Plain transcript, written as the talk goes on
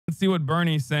see what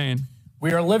Bernie's saying.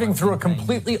 We are living through a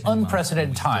completely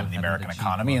unprecedented time in the American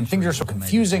economy, and things are so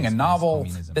confusing and novel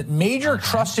that major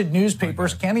trusted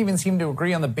newspapers can't even seem to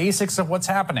agree on the basics of what's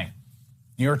happening.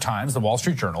 New York Times, the Wall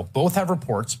Street Journal, both have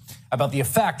reports about the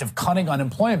effect of cutting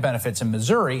unemployment benefits in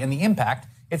Missouri and the impact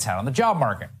it's had on the job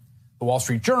market. The Wall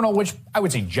Street Journal, which I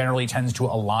would say generally tends to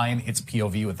align its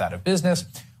POV with that of business,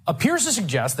 appears to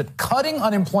suggest that cutting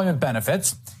unemployment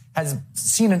benefits has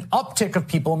seen an uptick of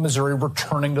people in Missouri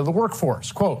returning to the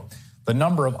workforce. Quote, the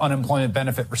number of unemployment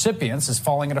benefit recipients is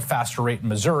falling at a faster rate in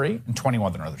Missouri and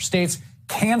 21 other states,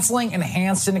 canceling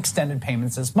enhanced and extended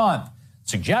payments this month,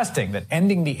 suggesting that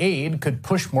ending the aid could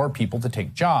push more people to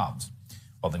take jobs.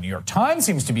 Well, the New York Times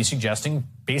seems to be suggesting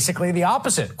basically the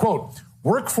opposite. Quote,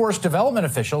 workforce development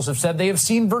officials have said they have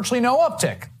seen virtually no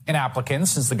uptick in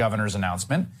applicants since the governor's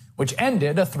announcement, which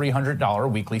ended a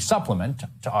 $300 weekly supplement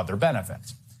to other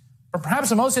benefits. But perhaps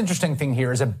the most interesting thing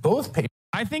here is that both papers...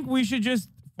 I think we should just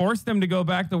force them to go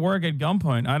back to work at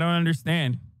gunpoint. I don't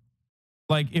understand.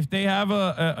 Like, if they have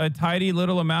a tidy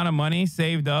little amount of money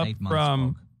saved up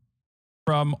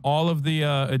from all of the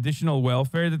additional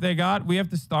welfare that they got, we have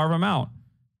to starve them out.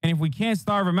 And if we can't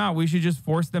starve them out, we should just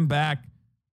force them back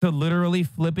to literally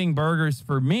flipping burgers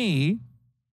for me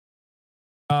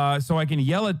so I can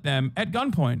yell at them at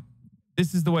gunpoint.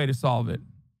 This is the way to solve it.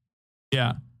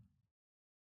 Yeah.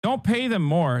 Don't pay them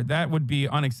more. That would be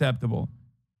unacceptable.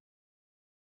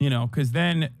 You know, because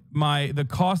then the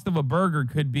cost of a burger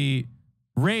could be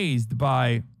raised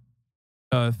by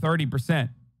 30%.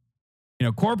 You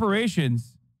know,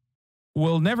 corporations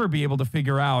will never be able to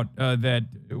figure out that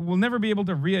will never be able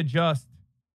to readjust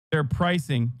their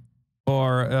pricing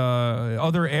or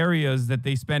other areas that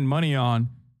they spend money on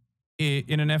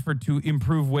in an effort to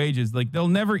improve wages. Like, they'll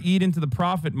never eat into the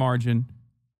profit margin.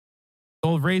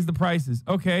 They'll raise the prices.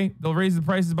 Okay, they'll raise the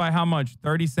prices by how much?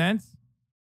 30 cents?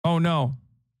 Oh, no.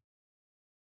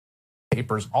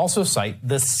 Papers also cite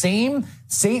the same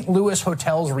St. Louis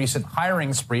hotel's recent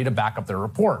hiring spree to back up their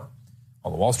report.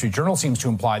 While the Wall Street Journal seems to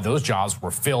imply those jobs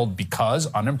were filled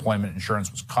because unemployment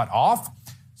insurance was cut off,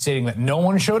 stating that no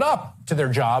one showed up to their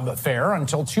job fair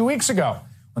until 2 weeks ago,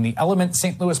 when the Element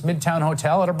St. Louis Midtown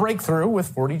Hotel had a breakthrough with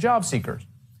 40 job seekers.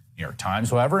 New York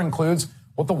Times, however, includes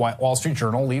what the Wall Street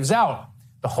Journal leaves out: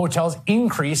 the hotel's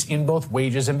increase in both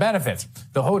wages and benefits.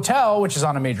 The hotel, which is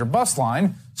on a major bus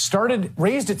line,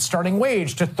 raised its starting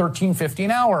wage to $13.50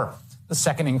 an hour, the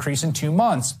second increase in 2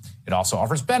 months. It also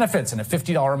offers benefits and a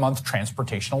 $50 a month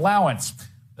transportation allowance.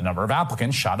 The number of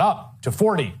applicants shot up to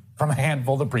 40 from a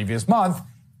handful the previous month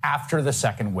after the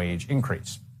second wage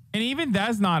increase. And even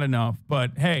that's not enough,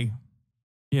 but hey,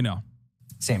 you know.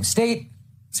 Same state,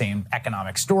 same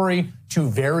economic story, two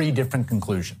very different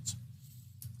conclusions.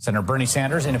 Senator Bernie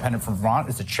Sanders, independent from Vermont,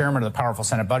 is the chairman of the powerful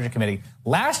Senate Budget Committee.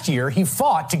 Last year, he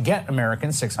fought to get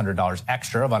Americans $600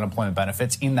 extra of unemployment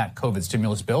benefits in that COVID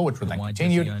stimulus bill, which was then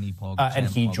continued, and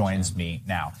he joins me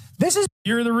now.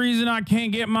 You're the reason I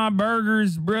can't get my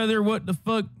burgers, brother. What the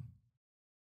fuck?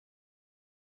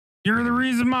 You're the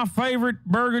reason my favorite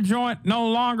burger joint no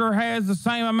longer has the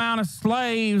same amount of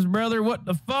slaves, brother. What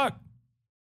the fuck?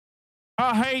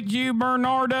 I hate you,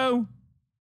 Bernardo.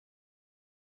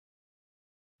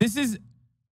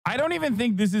 I don't even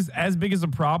think this is as big as a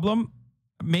problem.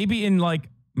 Maybe in like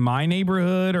my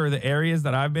neighborhood or the areas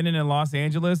that I've been in Los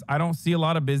Angeles, I don't see a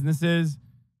lot of businesses.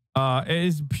 It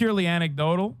is purely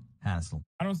anecdotal. Hassle.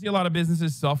 I don't see a lot of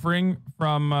businesses suffering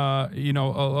from,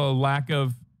 a lack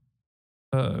of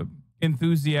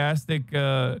enthusiastic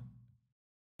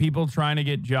people trying to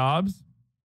get jobs.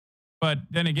 But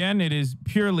then again, it is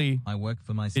purely I work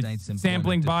for my state's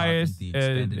sampling bias.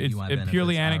 It's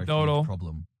purely anecdotal.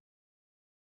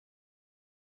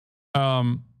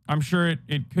 I'm sure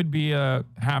it could be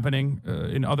happening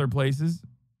in other places.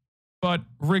 But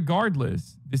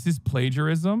regardless, this is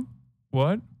plagiarism.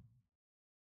 What?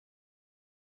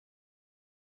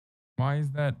 Why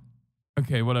is that?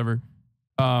 Okay, whatever.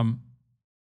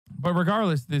 But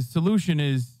regardless, the solution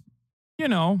is,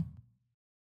 the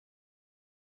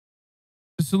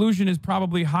solution is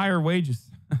probably higher wages.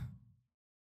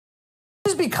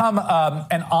 This has become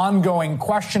an ongoing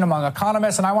question among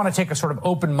economists, and I want to take a sort of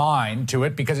open mind to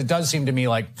it because it does seem to me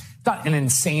like it's not an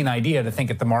insane idea to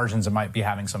think at the margins it might be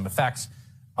having some effects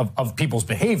of people's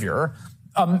behavior.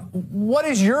 What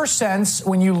is your sense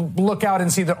when you look out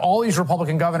and see that all these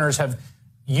Republican governors have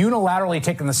unilaterally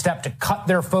taken the step to cut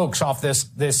their folks off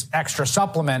this extra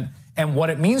supplement, and what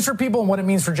it means for people and what it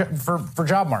means for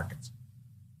job markets?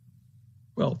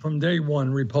 Well, from day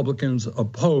one, Republicans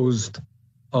opposed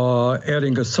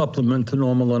adding a supplement to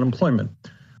normal unemployment.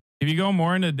 If you go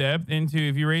more into depth into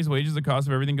if you raise wages, the cost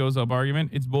of everything goes up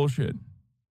argument, it's bullshit.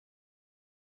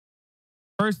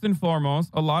 first and foremost,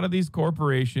 a lot of these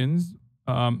corporations,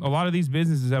 a lot of these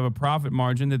businesses have a profit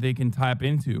margin that they can tap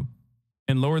into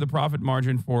and lower the profit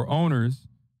margin for owners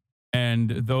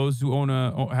and those who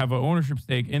have an ownership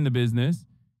stake in the business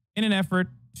in an effort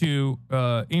to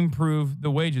improve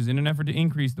the wages, in an effort to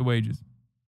increase the wages.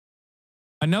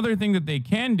 Another thing that they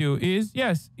can do is,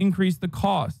 yes, increase the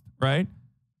cost, right,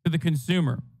 to the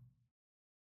consumer.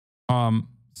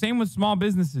 Same with small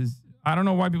businesses. I don't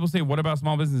know why people say, what about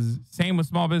small businesses? Same with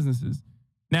small businesses.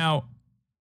 Now,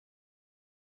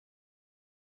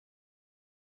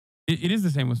 it is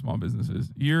the same with small businesses.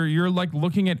 You're like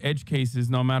looking at edge cases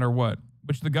no matter what,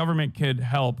 which the government could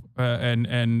help and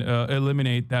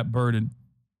eliminate that burden.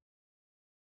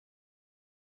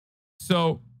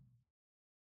 So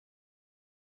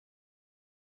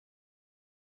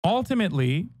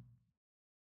ultimately,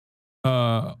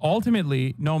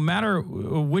 no matter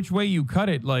which way you cut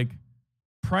it, like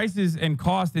prices and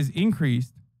cost is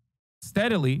increased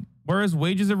steadily, whereas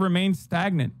wages have remained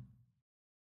stagnant.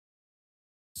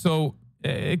 So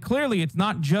clearly, it's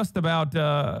not just about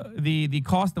the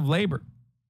cost of labor.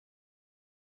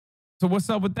 So what's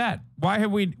up with that? Why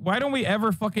don't we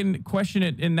ever fucking question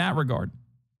it in that regard?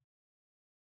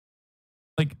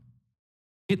 Like,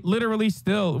 it literally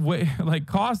still, like,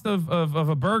 cost of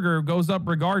a burger goes up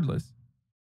regardless.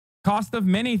 Cost of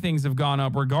many things have gone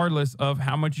up regardless of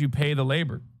how much you pay the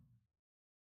labor.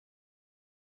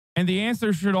 And the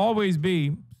answer should always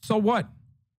be, so what?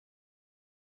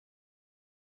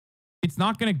 It's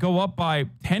not going to go up by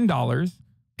 $10.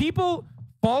 People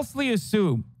falsely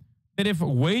assume that if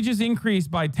wages increase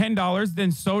by $10,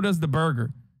 then so does the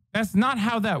burger. That's not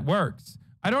how that works.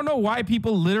 I don't know why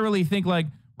people literally think like,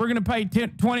 we're going to pay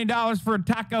 $20 for a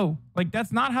taco. Like,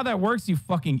 that's not how that works, you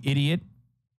fucking idiot.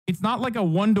 It's not like a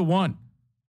 1-to-1.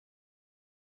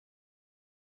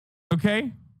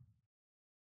 Okay?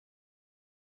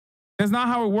 That's not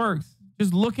how it works.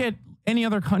 Just look at any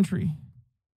other country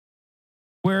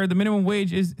where the minimum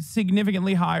wage is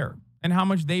significantly higher and how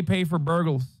much they pay for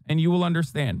burgers, and you will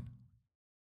understand.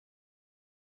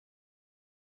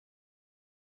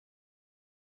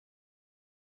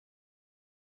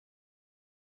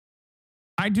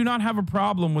 I do not have a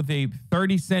problem with a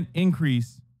 30-cent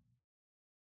increase,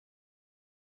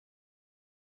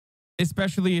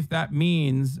 especially if that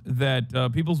means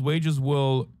that people's wages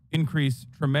will increase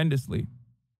tremendously.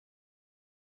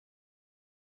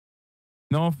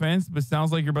 No offense, but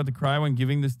sounds like you're about to cry when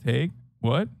giving this take.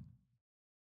 What?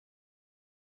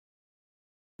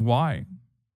 Why?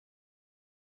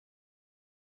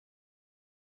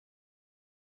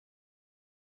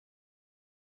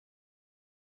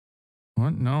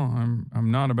 What? No,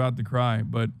 I'm not about to cry,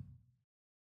 but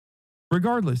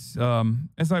regardless,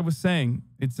 as I was saying,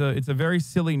 it's a very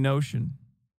silly notion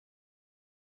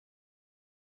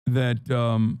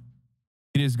that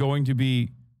it is going to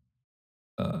be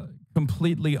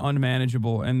completely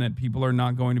unmanageable and that people are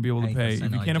not going to be able to pay. If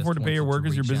you can't afford to pay your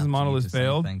workers, your business model has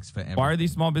failed. Why are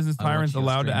these small business tyrants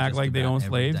allowed to act like they own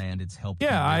slaves?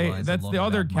 Yeah, that's the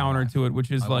other counter to it, which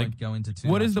is like,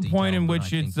 what is the point in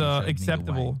which it's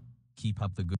acceptable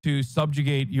to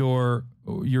subjugate your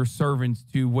servants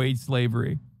to wage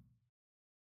slavery?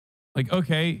 Like,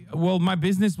 okay, well, my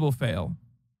business will fail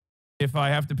if I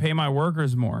have to pay my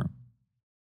workers more.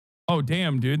 Oh,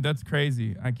 damn, dude, that's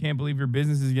crazy. I can't believe your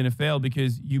business is going to fail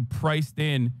because you priced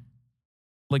in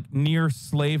like near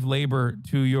slave labor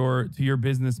to your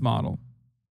business model.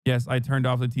 Yes, I turned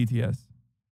off the TTS.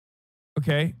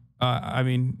 Okay. I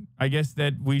mean, I guess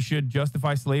that we should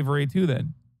justify slavery too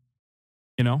then.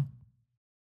 You know?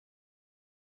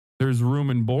 There's room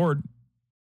and board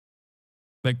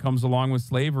that comes along with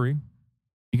slavery.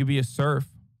 You could be a serf.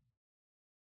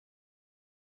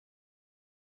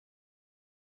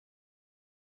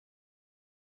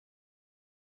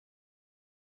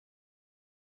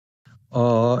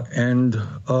 And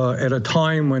at a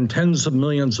time when tens of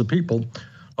millions of people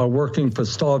are working for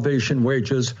starvation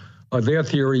wages, their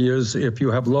theory is if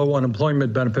you have low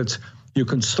unemployment benefits, you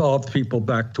can starve people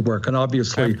back to work. And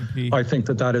obviously, I think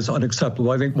that that is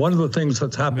unacceptable. I think one of the things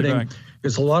that's happening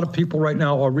is a lot of people right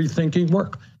now are rethinking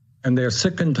work, and they're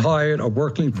sick and tired of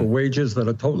working for wages that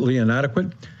are totally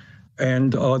inadequate.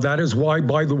 And that is why,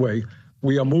 by the way,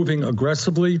 we are moving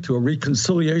aggressively to a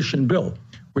reconciliation bill,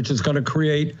 which is going to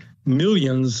create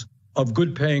millions of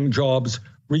good-paying jobs,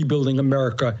 rebuilding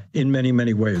America in many,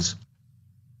 many ways.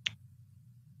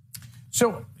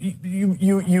 So you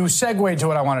segue to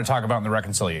what I want to talk about in the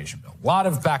reconciliation bill. A lot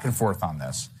of back and forth on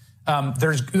this.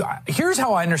 Here's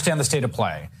how I understand the state of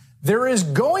play. There is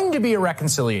going to be a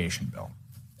reconciliation bill.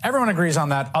 Everyone agrees on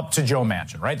that up to Joe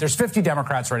Manchin, right? There's 50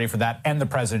 Democrats ready for that and the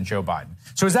president, Joe Biden.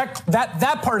 So is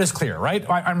that part is clear, right?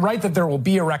 I'm right that there will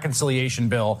be a reconciliation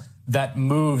bill that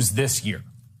moves this year.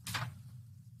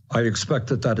 I expect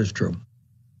that is true.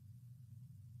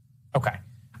 Okay.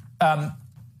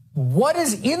 What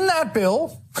is in that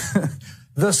bill,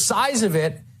 the size of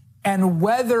it, and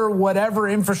whether whatever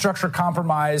infrastructure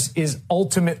compromise is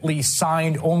ultimately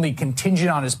signed only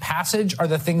contingent on his passage are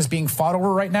the things being fought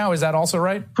over right now? Is that also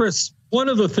right? Chris, one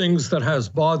of the things that has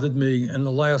bothered me in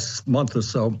the last month or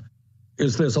so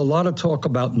is there's a lot of talk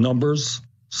about numbers,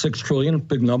 6 trillion,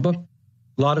 big number.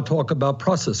 A lot of talk about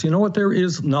process. You know what there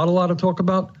is not a lot of talk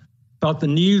about? About the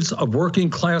needs of working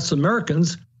class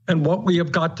Americans and what we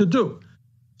have got to do.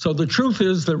 So the truth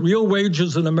is that real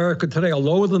wages in America today are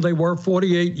lower than they were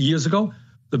 48 years ago.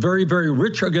 The very, very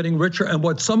rich are getting richer. And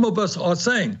what some of us are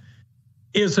saying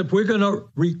is if we're going to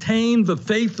retain the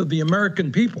faith of the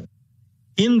American people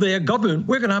in their government,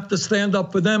 we're going to have to stand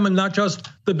up for them and not just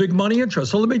the big money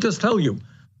interests. So let me just tell you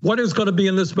what is going to be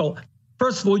in this bill.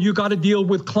 First of all, you got to deal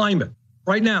with climate.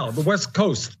 Right now, the West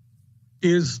Coast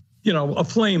is,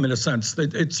 aflame in a sense.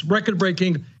 It's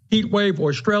record-breaking heat wave,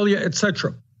 Australia,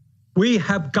 etc. We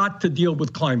have got to deal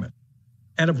with climate.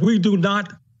 And if we do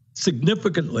not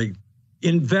significantly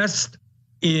invest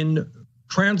in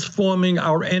transforming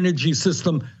our energy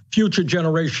system, future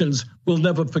generations will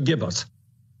never forgive us.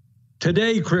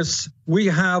 Today, Chris, we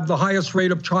have the highest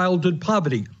rate of childhood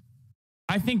poverty.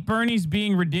 I think Bernie's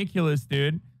being ridiculous,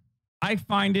 dude. I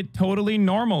find it totally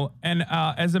normal and,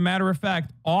 as a matter of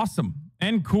fact, awesome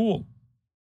and cool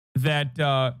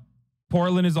that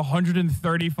Portland is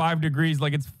 135 degrees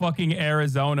like it's fucking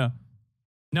Arizona.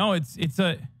 No, it's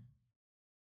a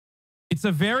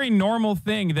very normal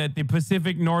thing that the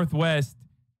Pacific Northwest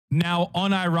now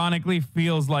unironically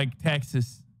feels like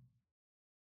Texas.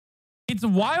 It's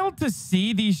wild to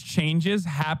see these changes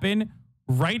happen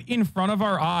right in front of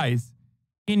our eyes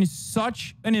in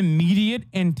such an immediate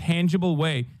and tangible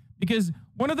way. Because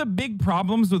one of the big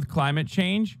problems with climate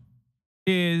change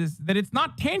is that it's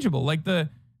not tangible. Like the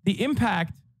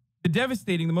impact,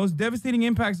 the most devastating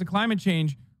impacts of climate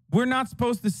change, we're not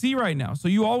supposed to see right now. So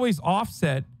you always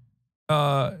offset.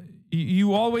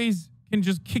 You always can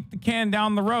just kick the can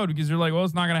down the road because you're like, well,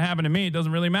 it's not going to happen to me. It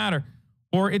doesn't really matter.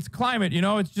 Or it's climate,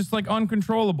 it's just like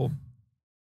uncontrollable.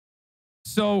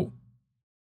 So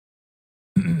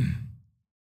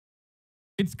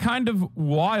it's kind of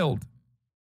wild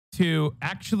to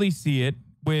actually see it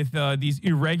with these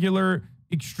irregular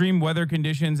extreme weather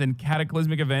conditions and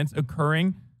cataclysmic events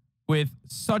occurring with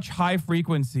such high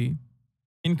frequency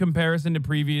in comparison to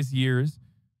previous years,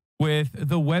 with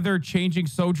the weather changing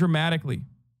so dramatically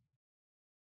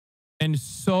and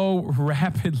so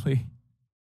rapidly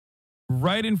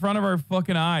right in front of our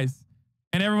fucking eyes.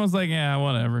 And everyone's like, yeah,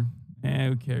 whatever.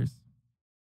 Who cares?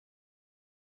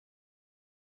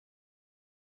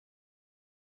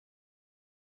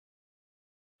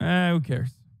 Who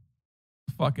cares?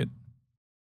 Fuck it.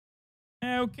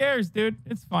 Who cares, dude?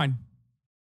 It's fine.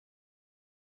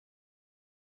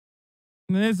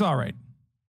 It's all right.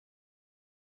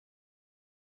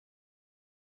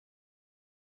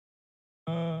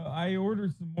 I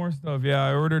ordered some more stuff. Yeah,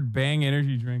 I ordered Bang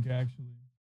energy drink, actually.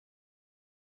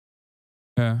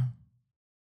 Yeah.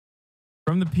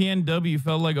 From the PNW,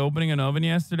 felt like opening an oven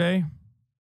yesterday.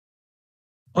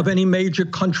 Of any major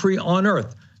country on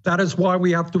earth. That is why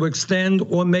we have to extend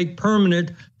or make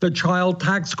permanent the child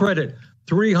tax credit.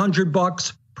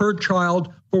 $300 per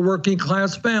child for working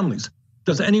class families.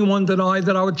 Does anyone deny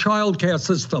that our child care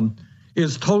system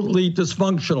is totally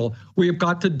dysfunctional? We have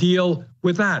got to deal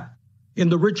with that. In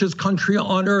the richest country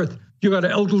on earth, you got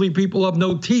elderly people who have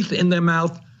no teeth in their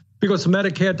mouth because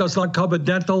Medicare does not cover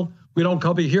dental. We don't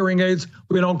cover hearing aids.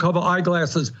 We don't cover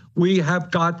eyeglasses. We have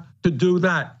got to do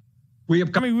that. We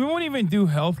won't even do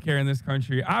healthcare in this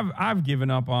country. I've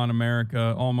given up on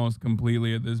America almost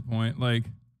completely at this point. Like,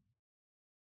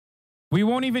 we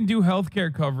won't even do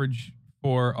healthcare coverage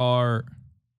for our.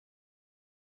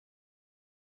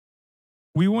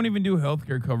 We won't even do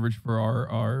healthcare coverage for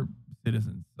our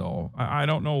citizens. So I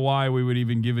don't know why we would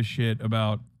even give a shit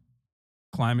about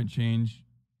climate change.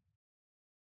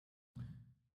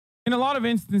 In a lot of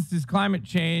instances, climate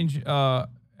change, at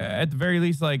the very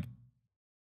least, like,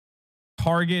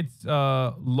 targets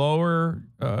lower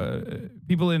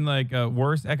people in like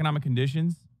worse economic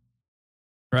conditions,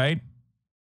 right?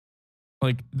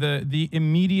 Like the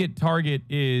immediate target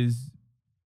is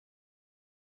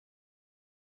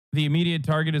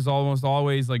almost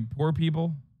always like poor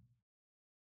people.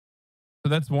 So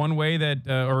that's one way that,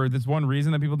 or that's one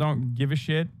reason that people don't give a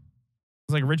shit.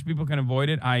 It's like rich people can avoid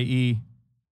it, i.e.,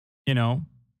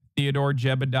 Theodore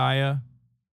Jebediah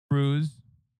Cruz.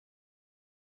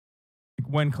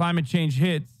 When climate change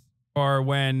hits or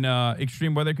when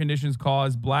extreme weather conditions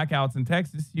cause blackouts in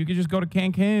Texas, you can just go to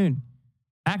Cancun.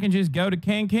 I can just go to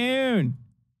Cancun.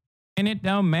 And it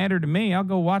don't matter to me. I'll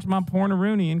go watch my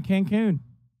porn-a-rooney in Cancun.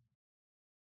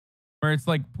 Where it's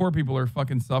like poor people are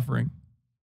fucking suffering.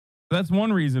 That's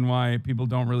one reason why people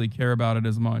don't really care about it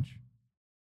as much.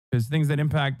 Because things that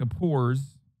impact the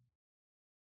poors,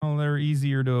 well, they're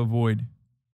easier to avoid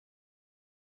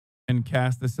and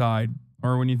cast aside.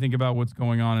 Or when you think about what's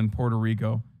going on in Puerto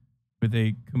Rico with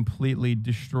a completely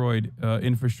destroyed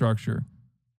infrastructure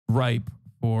ripe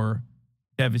for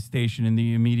devastation in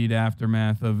the immediate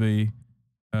aftermath of a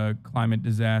climate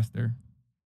disaster.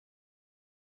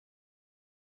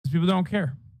 Because people don't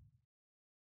care.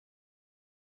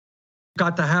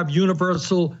 Got to have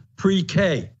universal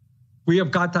pre-K. We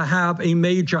have got to have a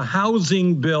major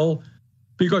housing bill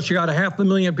because you got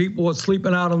 500,000 people who are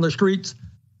sleeping out on the streets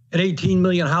and 18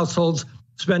 million households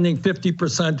spending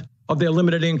 50% of their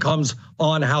limited incomes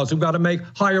on housing. We've got to make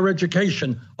higher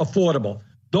education affordable.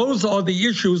 Those are the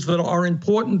issues that are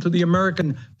important to the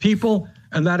American people,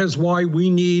 and that is why we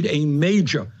need a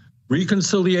major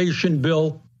reconciliation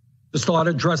bill to start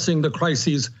addressing the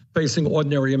crises facing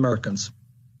ordinary Americans.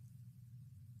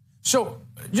 So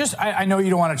just, I know you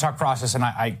don't want to talk process, and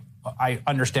I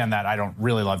understand that. I don't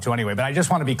really love to anyway, but I just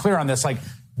want to be clear on this. Like,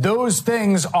 those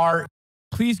things are...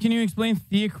 Please, can you explain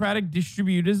theocratic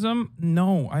distributism?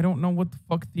 No, I don't know what the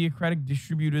fuck theocratic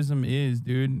distributism is,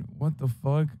 dude. What the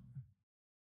fuck?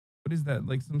 What is that?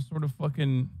 Like some sort of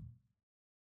fucking...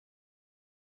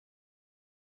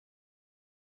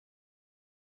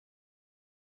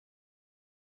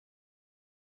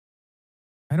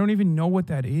 I don't even know what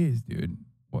that is, dude.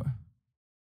 What?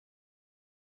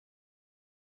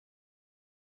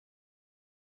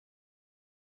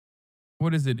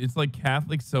 What is it? It's like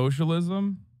Catholic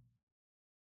socialism?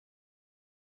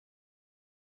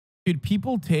 Dude,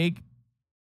 people take...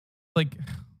 Like...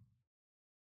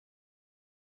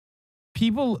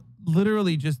 People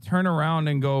literally just turn around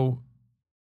and go...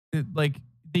 Like,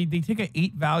 they take an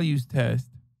 8 values test.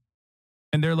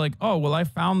 And they're like, oh, well, I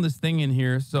found this thing in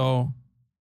here, so...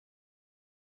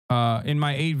 in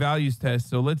my 8 values test.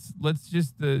 So let's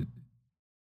just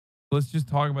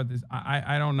talk about this.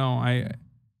 I don't know.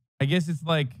 I guess it's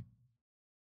like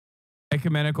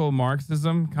ecumenical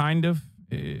Marxism, kind of.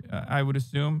 I would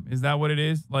assume. Is that what it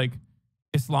is? Like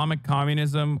Islamic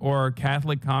communism or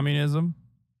Catholic communism?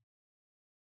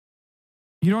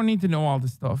 You don't need to know all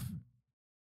this stuff.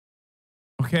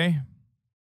 Okay?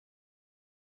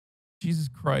 Jesus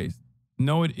Christ.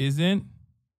 No, it isn't.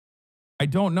 I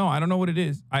don't know. I don't know what it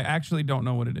is. I actually don't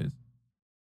know what it is.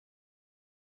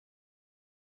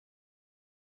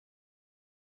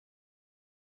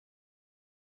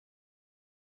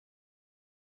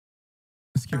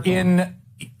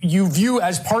 You view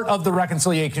as part of the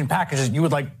reconciliation packages, you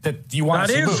would like that you want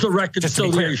that is the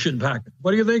reconciliation package.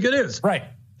 What do you think it is? Right.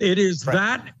 It is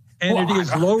that, and it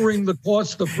is lowering the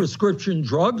cost of prescription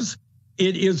drugs.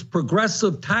 It is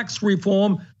progressive tax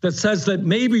reform that says that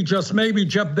maybe, just maybe,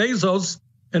 Jeff Bezos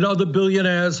and other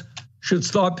billionaires should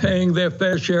start paying their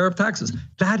fair share of taxes.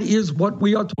 That is what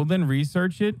we are. Well, then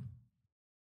research it.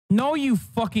 No, you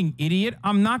fucking idiot.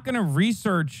 I'm not going to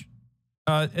research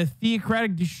a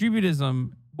theocratic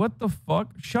distributism. What the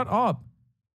fuck? Shut up.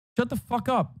 Shut the fuck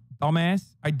up, dumbass.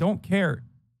 I don't care.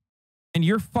 And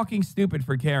you're fucking stupid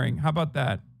for caring. How about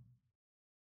that?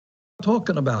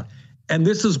 Talking about. And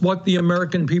this is what the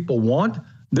American people want.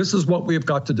 This is what we've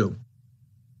got to do.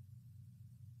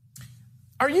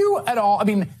 Are you at all? I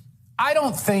mean, I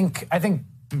think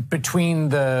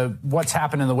between what's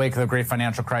happened in the wake of the great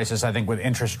financial crisis, I think with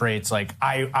interest rates, like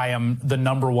I am the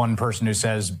 #1 person who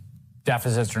says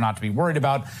deficits are not to be worried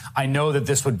about. I know that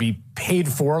this would be paid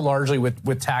for largely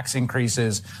with tax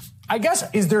increases. I guess,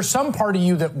 is there some part of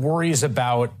you that worries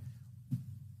about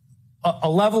a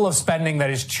level of spending that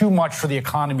is too much for the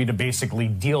economy to basically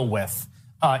deal with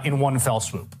in one fell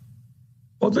swoop?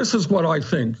 Well, this is what I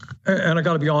think, and I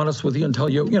got to be honest with you and tell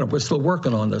you, we're still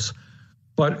working on this.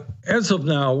 But as of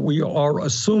now, we are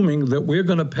assuming that we're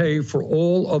going to pay for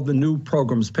all of the new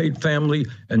programs, paid family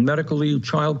and medical leave,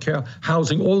 childcare,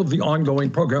 housing, all of the ongoing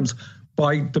programs,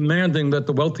 by demanding that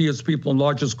the wealthiest people and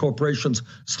largest corporations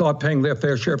start paying their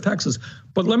fair share of taxes.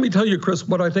 But let me tell you, Chris,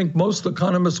 what I think most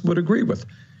economists would agree with,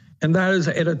 and that is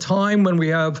at a time when we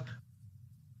have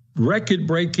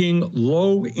record-breaking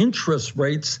low interest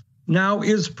rates, now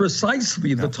is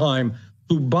precisely the time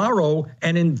to borrow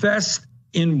and invest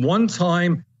in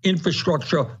one-time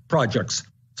infrastructure projects.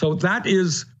 So that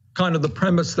is kind of the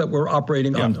premise that we're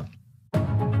operating under.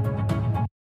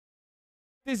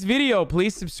 this video,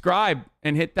 please subscribe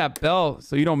and hit that bell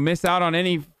so you don't miss out on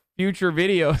any future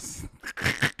videos.